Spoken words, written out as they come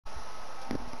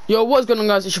Yo, what's going on,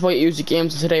 guys? It's your boy Uzi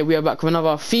Games, and today we are back with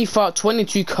another FIFA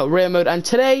 22 career mode, and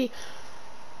today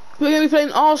we're going to be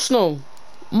playing Arsenal,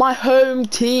 my home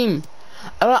team.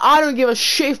 And I don't give a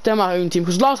shit if they're my home team,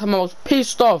 because last time I was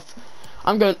pissed off.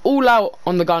 I'm going all out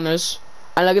on the Gunners,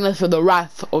 and they're going to feel the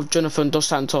wrath of Johnathon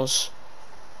Dosantos.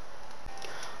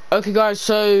 Okay guys,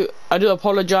 so I do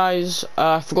apologise,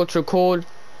 I forgot to record.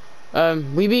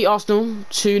 We beat Arsenal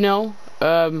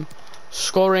 2-0.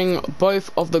 Scoring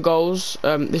both of the goals.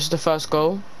 This is the first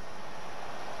goal.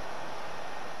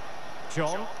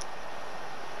 John.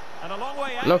 And a long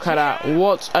way out. Look at that.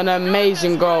 What an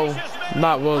amazing goal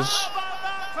that was.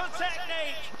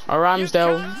 A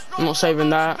Ramsdale, I'm not saving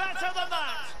that.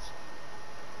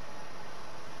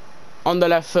 On the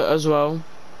left foot as well.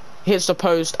 Hits the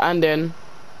post and in.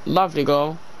 Lovely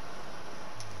goal.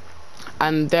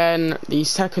 And then the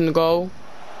second goal.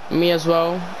 Me as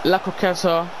well. La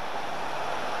Croqueta.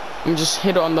 And just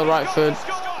hit it on the right foot.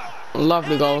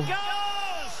 Lovely goal. 2 goals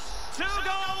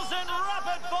in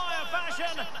rapid fire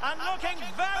fashion and looking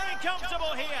very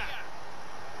comfortable here.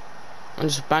 And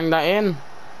just bang that in.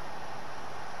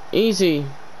 Easy.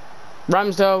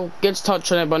 Ramsdale gets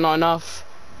touch on it, but not enough.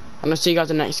 And I'll see you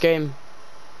guys in the next game.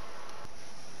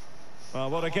 Well,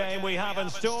 what a game we have in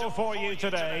store for you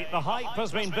today. The hype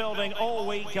has been building all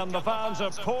week and the fans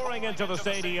are pouring into the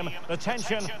stadium. The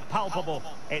tension palpable.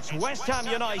 It's West Ham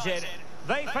United.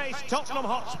 They face Tottenham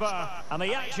Hotspur and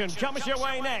the action comes your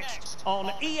way next on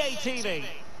EA TV.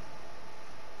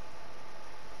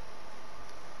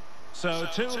 So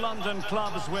 2 London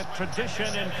clubs with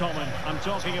tradition in common. I'm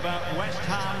talking about West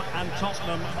Ham and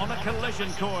Tottenham on a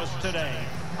collision course today.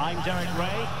 I'm Derek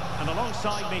Ray, and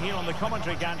alongside me here on the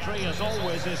commentary gantry, as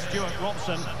always, is Stuart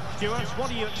Robson. Stuart, what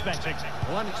are you expecting?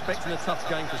 Well, I'm expecting a tough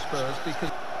game for Spurs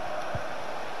because...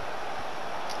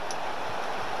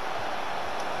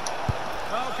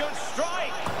 Oh, good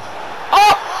strike!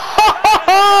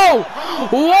 Oh!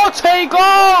 What a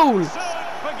goal!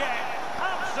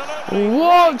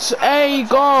 What a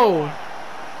goal!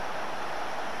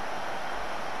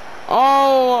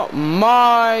 Oh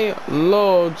my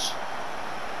lord!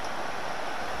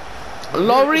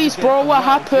 Lloris, bro, what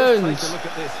happened?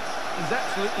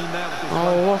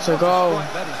 Oh, what a goal!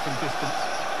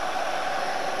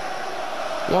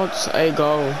 What a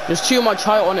goal! There's too much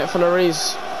height on it for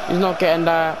Lloris. He's not getting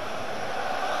that.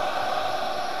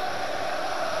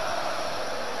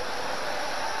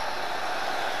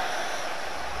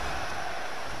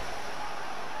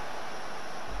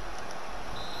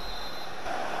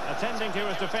 Attending to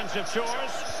his defensive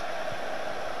chores.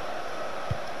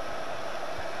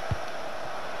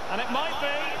 And it might be.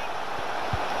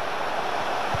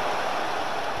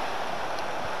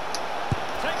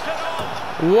 Takes it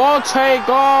on. What a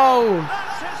goal!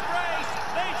 That's his brace.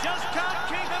 They just can't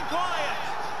keep him quiet.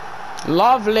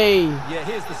 Lovely. Yeah,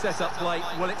 here's the set-up play.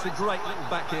 Well, it's a great little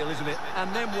back heel, isn't it?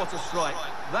 And then what a strike.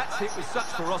 That's hit with such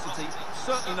ferocity.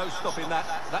 Certainly no stopping that.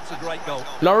 That's a great goal.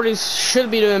 Lloris should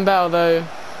be doing better though.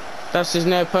 That's his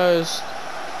near post.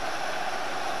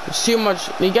 It's too much.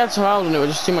 He gets around on it with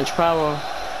just too much power.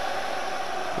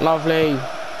 Lovely.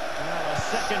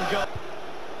 Second goal.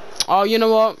 Oh, you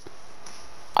know what?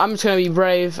 I'm just gonna be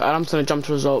brave and I'm just gonna jump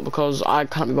to result because I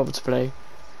can't be bothered to play.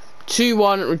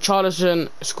 2-1. Richarlison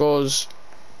scores,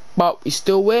 but we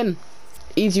still win.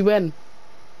 Easy win.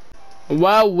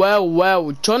 Well.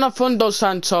 Johnathon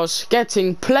Dosantos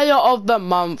getting Player of the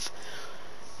Month.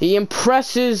 He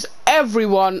impresses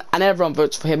everyone, and everyone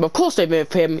votes for him. Of course they vote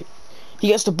for him. He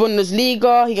gets the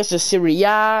Bundesliga, he gets the Serie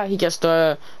A, he gets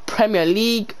the Premier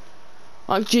League.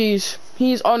 Like, jeez,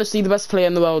 he's honestly the best player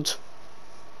in the world.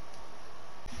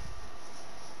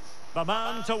 The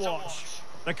man to watch.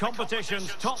 The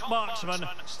competition's top marksman.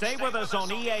 Stay with us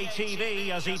on EA TV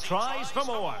as he tries for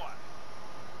more.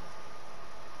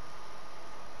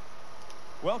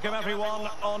 Welcome everyone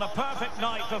on a perfect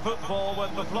night for football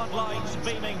with the floodlights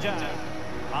beaming down.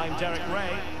 I'm Derek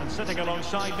Ray, and sitting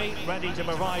alongside me, ready to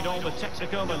provide all the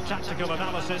technical and tactical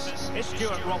analysis, is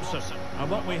Stuart Robson.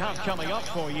 And what we have coming up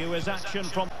for you is action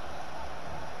from...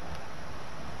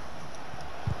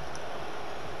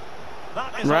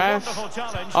 That is Ref. a wonderful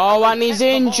challenge. Oh, and he's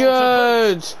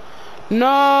injured.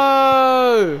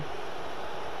 No.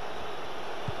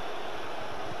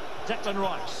 Declan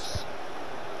Rice.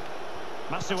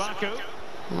 Masuaku.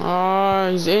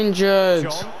 Oh, he's injured.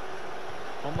 John.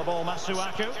 On the ball,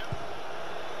 Masuaku.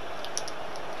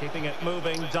 Keeping it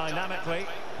moving dynamically.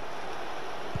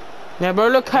 Yeah, bro,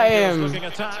 look at him. Looking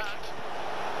attack.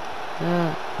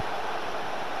 Yeah.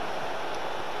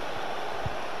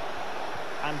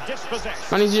 And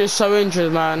dispossessed. Man, he's just so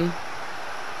injured, man.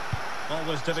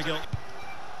 Always difficult.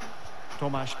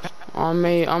 Tomasz. Oh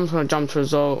mate, I'm just gonna jump to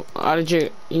result. I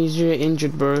legit, he's really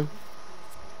injured, bro.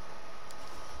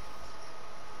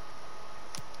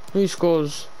 Who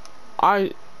scores?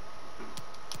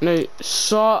 No,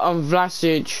 Saar and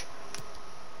Vlasic.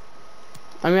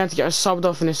 And we had to get subbed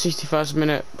off in the 61st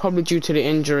minute, probably due to the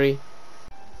injury.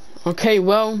 Okay,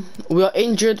 well, we are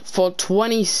injured for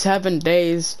 27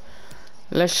 days.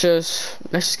 Let's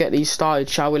just get these started,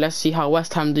 shall we? Let's see how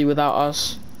West Ham do without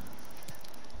us.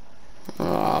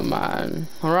 Oh man.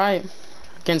 Alright.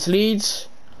 Against Leeds.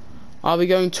 Are we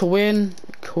going to win?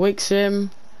 Quick sim.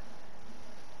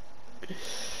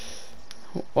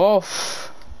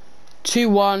 Off.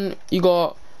 2-1. You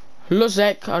got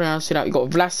Luzek. I don't know how to say that. You got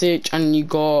Vlasic and you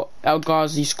got El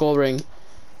Ghazi scoring.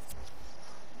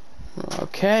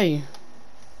 Okay.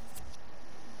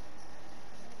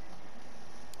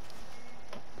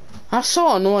 That's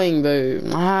so annoying though,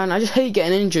 man. I just hate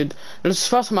getting injured. This is the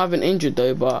first time I've been injured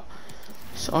though, but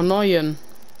it's annoying.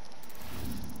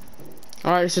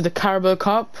 Alright, this is the Carabao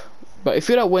Cup. But if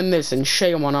we don't win this, then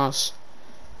shame on us.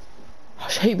 I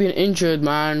just hate being injured,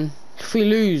 man. If we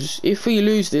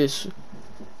lose this,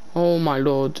 oh my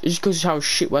lord. It's just because of how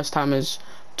shit West Ham is.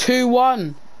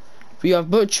 2-1. We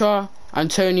have Butcher,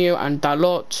 Antonio and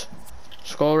Dalot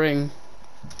scoring.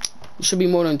 It should be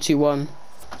more than 2-1.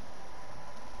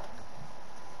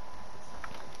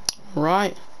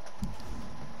 Right.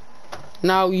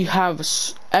 Now you have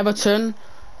Everton,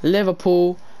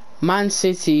 Liverpool, Man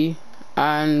City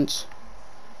and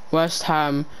West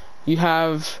Ham. You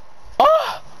have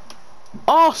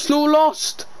Arsenal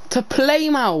lost to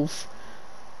Plymouth.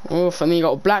 Oh, and then you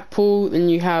got Blackpool, then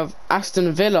you have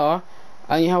Aston Villa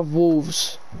and you have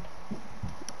Wolves.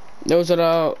 Those are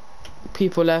the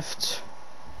people left.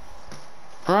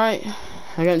 Right,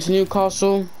 against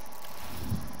Newcastle.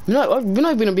 We're not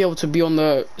going to be able to be on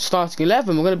the starting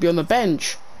 11. We're going to be on the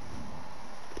bench.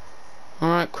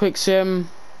 Alright, quick sim.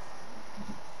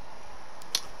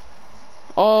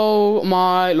 Oh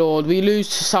my lord, we lose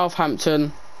to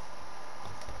Southampton.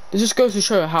 It just goes to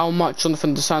show how much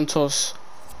Johnathon Dosantos,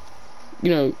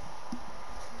 you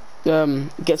know,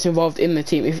 gets involved in the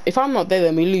team. If I'm not there,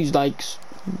 then we lose like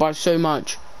by so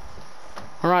much.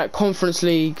 Alright, Conference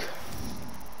League.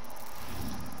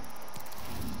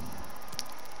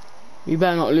 We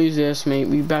better not lose this, mate.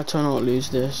 We better not lose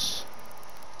this.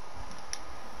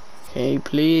 Okay,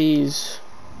 please.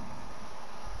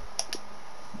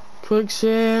 Quick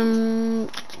sim.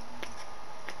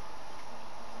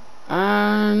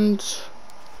 And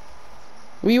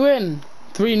we win.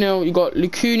 3-0. You got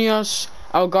Lucunius,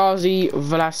 El Ghazi,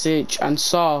 Vlasic, and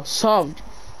Saar. Saar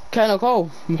getting a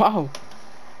goal. Wow.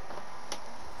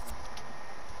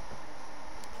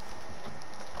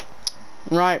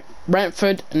 Right,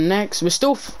 Brentford next. We're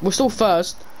still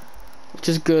first, which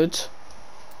is good,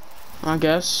 I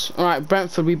guess. All right,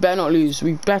 Brentford. We better not lose.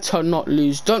 We better not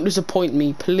lose. Don't disappoint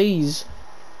me, please,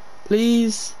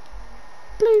 please,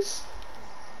 please.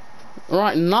 All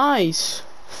right, nice.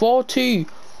 4-2.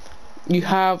 You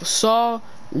have Saar.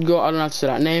 You got, I don't know how to say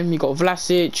that name. You got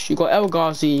Vlasic. You got El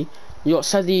Ghazi. You got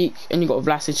Sadiq, and you got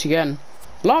Vlasic again.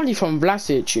 Lovely from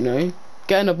Vlasic, you know,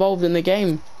 getting involved in the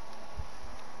game.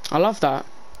 I love that.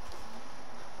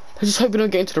 I just hope we don't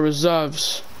get into the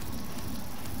reserves.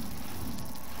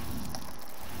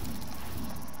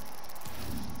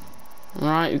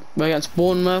 Alright, we're against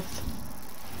Bournemouth.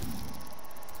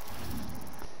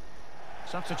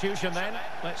 Substitution then.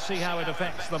 Let's see how it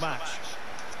affects the match.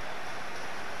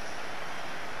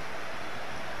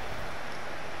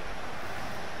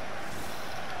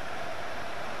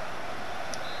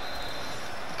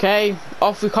 Okay,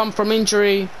 off we come from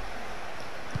injury.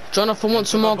 Johnathon wants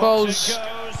some more goals.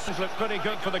 Look pretty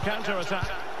good for the counter attack.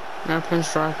 European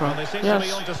striker. Well, they seem to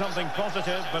be onto something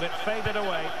positive, but it faded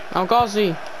away. El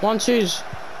Ghazi, 1-2s.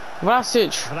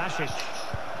 Vlasic.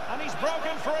 And he's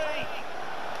broken free.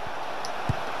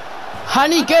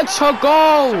 And he gets a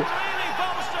goal. Really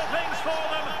bolstered things for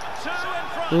them. 2 in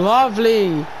front.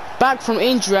 Lovely. Back from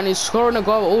injury and he's scoring a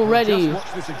goal already. Just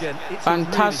watch this again. It's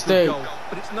fantastic. A really good goal,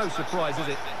 but it's no surprise, is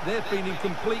it? They've been in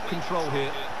complete control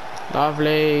here.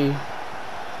 Lovely.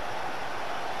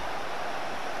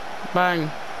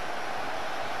 Bang.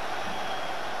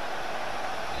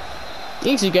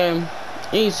 Easy game.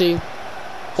 Easy.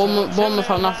 Bournemouth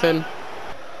for nothing.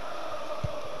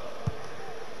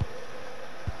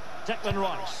 Declan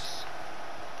Rice.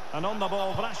 And on the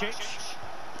ball, Vlasic.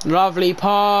 Lovely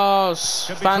pass.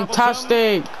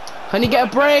 Fantastic. Can he get a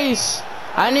brace?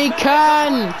 And he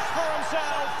can.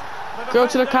 Go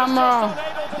to the camera.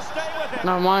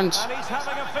 Never mind.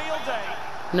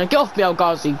 No, get off me, El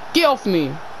Ghazi. Get off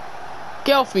me.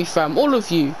 Get off me, fam. All of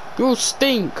you. You all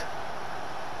stink.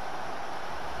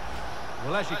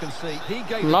 Well, as you can see, he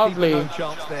gave Lovely. the keeper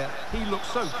no chance there. He looked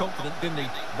so confident, didn't he?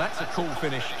 That's a cool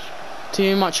finish.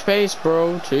 Too much pace,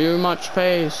 bro. Too much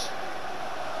pace.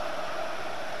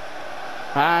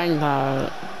 Bang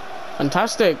that.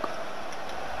 Fantastic.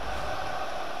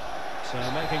 So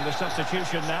making the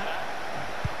substitution now.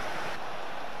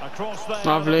 Across there,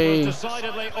 Lovely. that was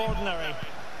decidedly ordinary.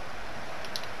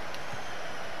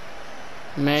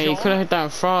 Mate, you could have hit that in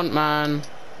front, man.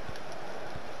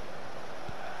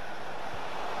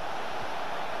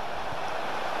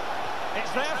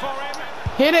 It's there for him.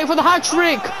 Hit it for the hat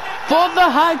trick! For the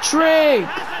hat trick!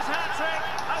 Has his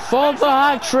hat-trick. For the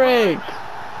hat trick!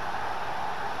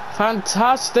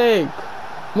 Fantastic!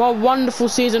 What a wonderful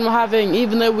season we're having,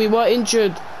 even though we were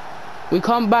injured. We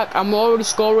come back and we're already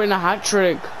scoring a hat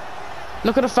trick.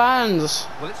 Look at the fans.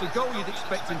 Well, it's a goal you'd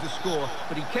expect him to score,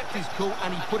 but he kept his cool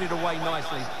and he put it away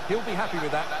nicely. He'll be happy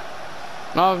with that.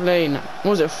 Lovely. What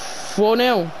was it?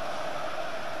 4-0?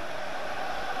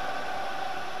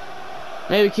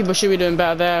 Maybe keeper should be doing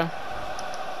better there.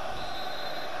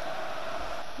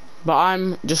 But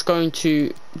I'm just going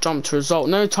to jump to result.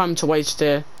 No time to waste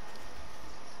here.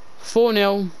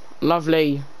 4-0.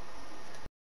 Lovely.